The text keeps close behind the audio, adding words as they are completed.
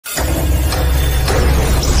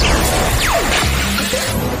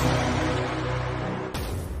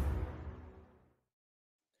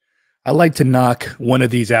I like to knock one of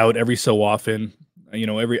these out every so often.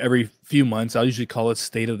 Every few months, I'll usually call it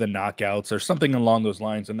state of the knockouts or something along those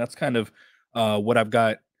lines, and that's kind of what I've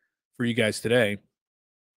got for you guys today.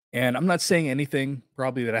 And I'm not saying anything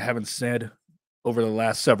probably that I haven't said over the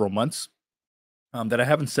last several months, that I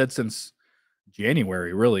haven't said since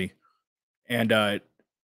January, really. And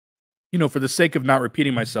for the sake of not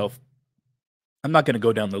repeating myself, I'm not going to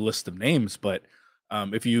go down the list of names, but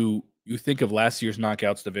if you think of last year's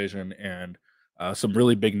knockouts division and some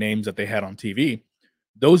really big names that they had on TV,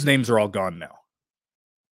 those names are all gone now.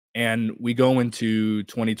 And we go into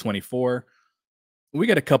 2024. We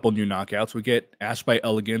get a couple new knockouts. We get Ash by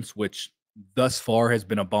Elegance, which thus far has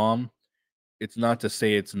been a bomb. It's not to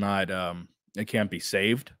say it's not it can't be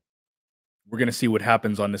saved. We're gonna see what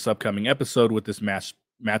happens on this upcoming episode with this match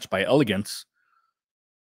by Elegance.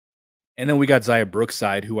 And then we got Zaya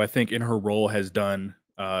Brookside, who I think in her role has done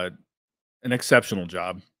an exceptional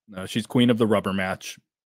job. She's queen of the rubber match.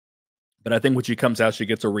 But I think when she comes out, she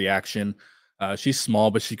gets a reaction. She's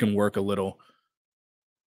small, but she can work a little.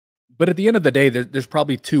 But at the end of the day, there's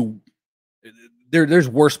probably there's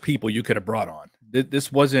worse people you could have brought on.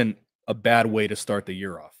 This wasn't a bad way to start the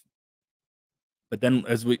year off. But then,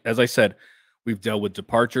 as I said, we've dealt with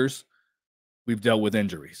departures, we've dealt with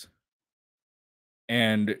injuries,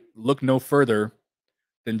 and look no further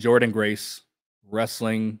than Jordan Grace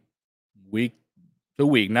wrestling week to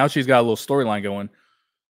week. Now she's got a little storyline going,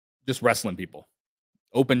 just wrestling people.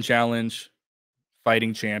 Open challenge,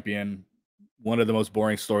 fighting champion, one of the most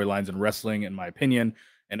boring storylines in wrestling, in my opinion.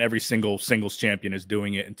 And every single singles champion is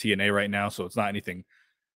doing it in TNA right now, so it's not anything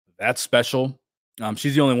that special.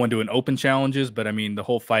 She's the only one doing open challenges, but I mean, the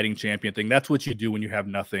whole fighting champion thing, that's what you do when you have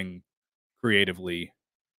nothing creatively.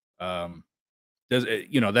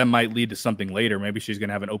 That might lead to something later. Maybe she's going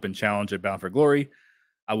to have an open challenge at Bound for Glory.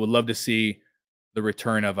 I would love to see the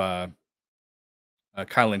return of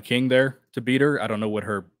Kylan King there to beat her. I don't know what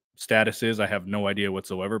her status is. I have no idea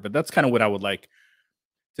whatsoever, but that's kind of what I would like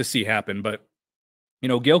to see happen. But,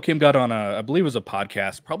 Gail Kim got on I believe it was a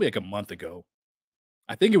podcast probably like a month ago.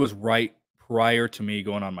 I think it was right prior to me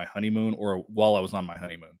going on my honeymoon or while I was on my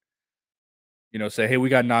honeymoon. Say, hey, we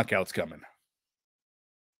got knockouts coming.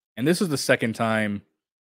 And this is the second time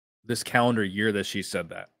this calendar year that she said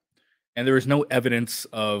that. And there is no evidence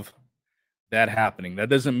of that happening. That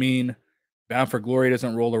doesn't mean Bound for Glory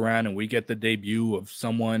doesn't roll around and we get the debut of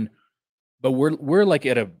someone. But we're like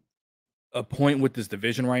at a point with this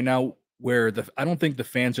division right now where I don't think the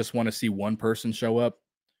fans just want to see one person show up.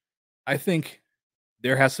 I think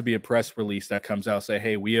there has to be a press release that comes out say,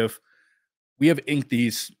 hey, we have inked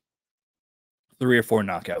these 3 or 4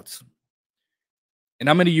 knockouts. And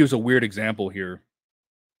I'm going to use a weird example here.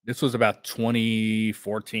 This was about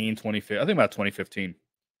 2014, 2015, I think about 2015.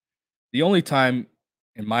 The only time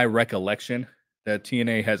in my recollection that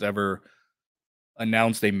TNA has ever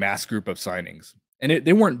announced a mass group of signings. And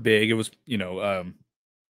they weren't big. It was,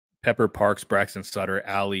 Pepper Parks, Braxton Sutter,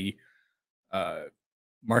 Ali,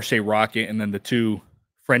 Marche Rocket, and then the 2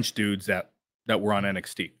 French dudes that were on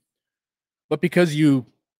NXT. But because you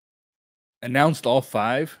announced all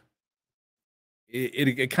 5,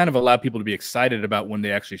 it kind of allowed people to be excited about when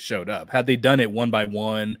they actually showed up. Had they done it one by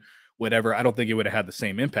one, whatever, I don't think it would have had the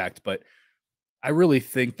same impact. But I really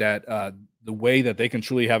think that the way that they can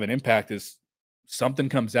truly have an impact is something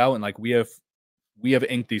comes out and like we have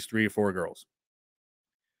inked these 3 or 4 girls.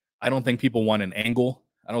 I don't think people want an angle.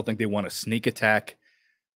 I don't think they want a sneak attack.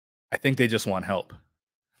 I think they just want help.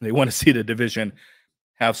 They want to see the division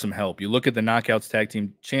have some help. You look at the Knockouts Tag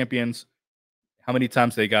Team Champions, how many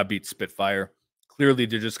times they got beat Spitfire. Clearly,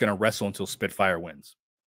 they're just going to wrestle until Spitfire wins.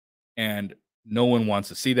 And no one wants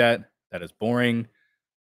to see that. That is boring.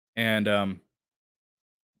 And I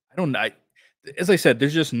don't know. As I said,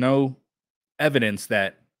 there's just no evidence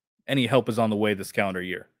that any help is on the way this calendar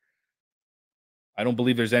year. I don't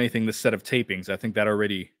believe there's anything this set of tapings. I think that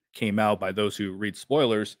already came out by those who read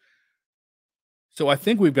spoilers. So I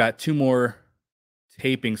think we've got 2 more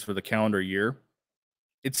tapings for the calendar year.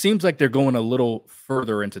 It seems like they're going a little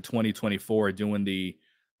further into 2024 doing the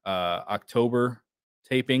October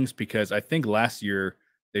tapings because I think last year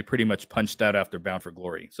they pretty much punched out after Bound for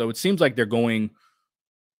Glory. So it seems like they're going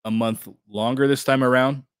a month longer this time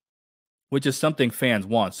around, which is something fans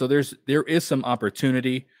want. So there is some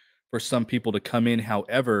opportunity for some people to come in.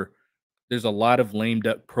 However, there's a lot of lamed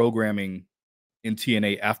up programming in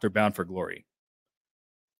TNA after Bound for Glory.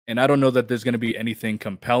 And I don't know that there's going to be anything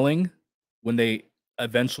compelling when they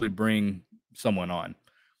eventually bring someone on.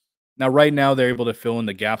 Now, right now, they're able to fill in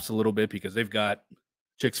the gaps a little bit because they've got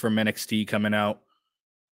chicks from NXT coming out,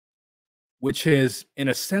 which has, in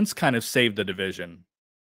a sense, kind of saved the division.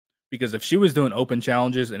 because if she was doing open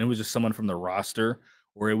challenges and it was just someone from the roster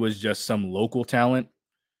or it was just some local talent,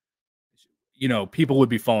 people would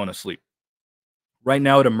be falling asleep. Right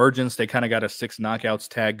now at Emergence, they kind of got a 6 knockouts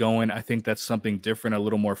tag going. I think that's something different, a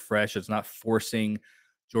little more fresh. It's not forcing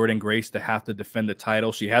Jordan Grace to have to defend the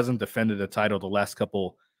title. She hasn't defended the title the last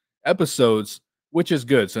couple episodes, which is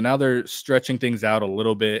good. So now they're stretching things out a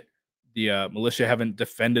little bit. The Militia haven't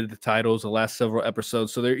defended the titles the last several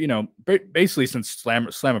episodes. So they're, basically since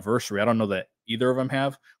Slammiversary, I don't know that either of them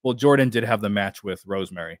have. Well, Jordan did have the match with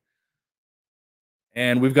Rosemary.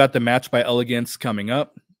 And we've got the match by Elegance coming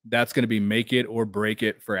up. That's going to be make it or break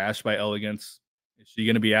it for Ash by Elegance. Is she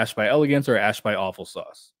going to be Ash by Elegance or Ash by Awful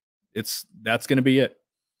Sauce? That's going to be it.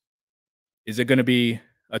 Is it going to be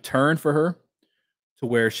a turn for her to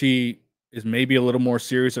where she is maybe a little more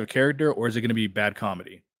serious of a character, or is it going to be bad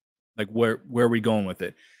comedy? Like where are we going with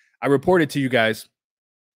it? I reported to you guys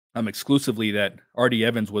exclusively that RD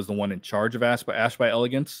Evans was the one in charge of Ash by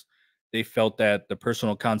Elegance. They felt that the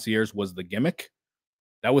personal concierge was the gimmick.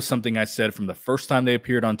 That was something I said from the first time they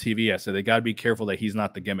appeared on TV. I said they got to be careful that he's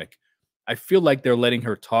not the gimmick. I feel like they're letting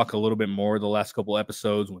her talk a little bit more the last couple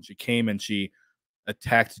episodes. When she came and she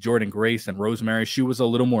attacked Jordan Grace and Rosemary, she was a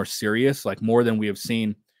little more serious, like more than we have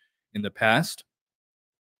seen in the past.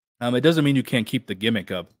 It doesn't mean you can't keep the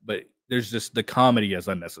gimmick up, but there's just the comedy is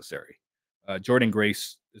unnecessary. Jordan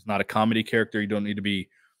Grace is not a comedy character. You don't need to be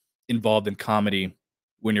involved in comedy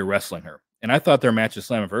when you're wrestling her. And I thought their match at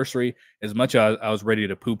Slammiversary, as much as I was ready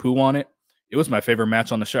to poo-poo on it, it was my favorite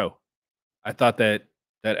match on the show. I thought that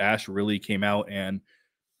Ash really came out and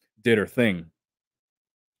did her thing.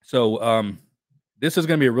 So this is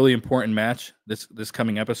going to be a really important match, this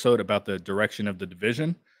coming episode, about the direction of the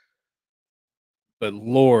division. But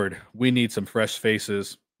Lord, we need some fresh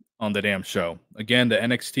faces on the damn show. Again, the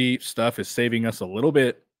NXT stuff is saving us a little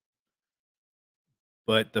bit,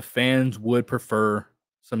 but the fans would prefer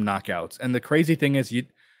some knockouts. And the crazy thing is,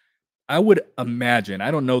 I would imagine,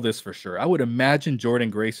 I don't know this for sure, I would imagine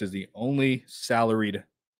Jordan Grace is the only salaried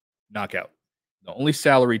knockout, the only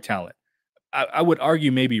salaried talent. I would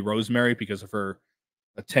argue maybe Rosemary because of her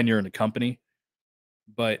tenure in the company,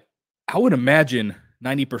 but I would imagine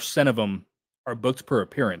 90% of them are booked per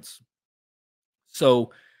appearance.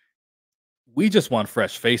 So we just want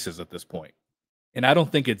fresh faces at this point. And I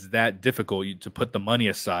don't think it's that difficult to put the money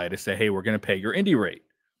aside to say, hey, we're going to pay your indie rate.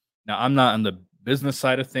 Now, I'm not on the business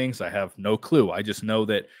side of things. I have no clue. I just know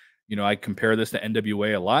that, I compare this to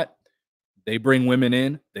NWA a lot. They bring women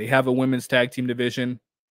in. They have a women's tag team division.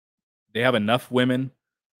 They have enough women.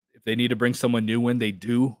 If they need to bring someone new in, they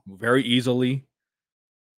do very easily.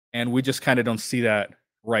 And we just kind of don't see that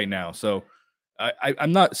right now. So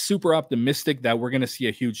I'm not super optimistic that we're going to see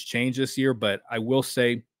a huge change this year, but I will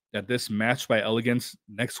say that this match by Elegance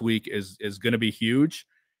next week is going to be huge.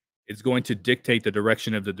 It's going to dictate the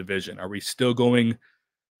direction of the division. Are we still going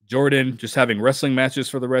Jordan just having wrestling matches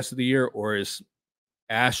for the rest of the year, or is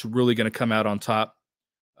Ash really going to come out on top,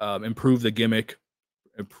 improve the gimmick,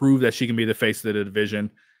 and prove that she can be the face of the division?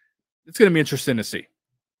 It's going to be interesting to see.